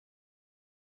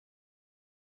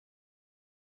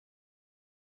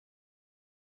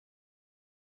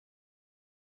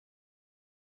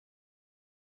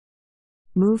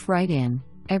Move right in,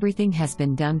 everything has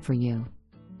been done for you.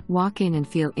 Walk in and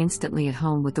feel instantly at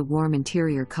home with the warm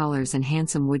interior colors and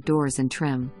handsome wood doors and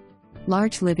trim.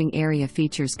 Large living area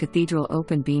features cathedral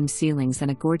open beam ceilings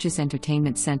and a gorgeous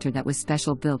entertainment center that was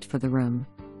special built for the room.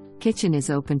 Kitchen is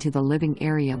open to the living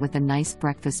area with a nice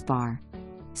breakfast bar.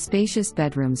 Spacious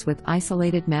bedrooms with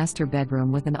isolated master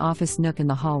bedroom with an office nook in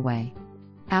the hallway.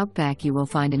 Outback you will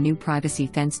find a new privacy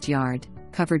fenced yard,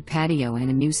 covered patio and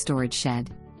a new storage shed.